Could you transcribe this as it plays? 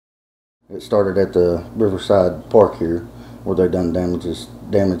It started at the Riverside Park here, where they done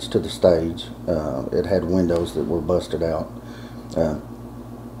damage to the stage. It had windows that were busted out,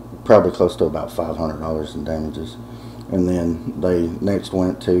 probably close to about $500 in damages. And then they next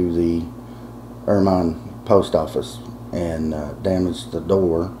went to the Ermine Post Office and damaged the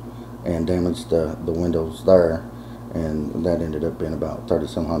door and damaged the windows there, and that ended up being about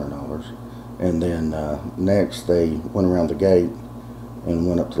 $3,700. And then next they went around the gate and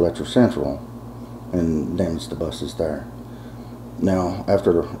went up to Letcher Central and damaged the buses there. Now,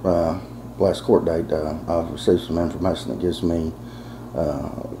 after last court date, I've received some information that gives me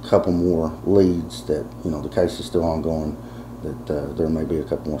a couple more leads that, the case is still ongoing, that there may be a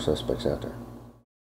couple more suspects out there.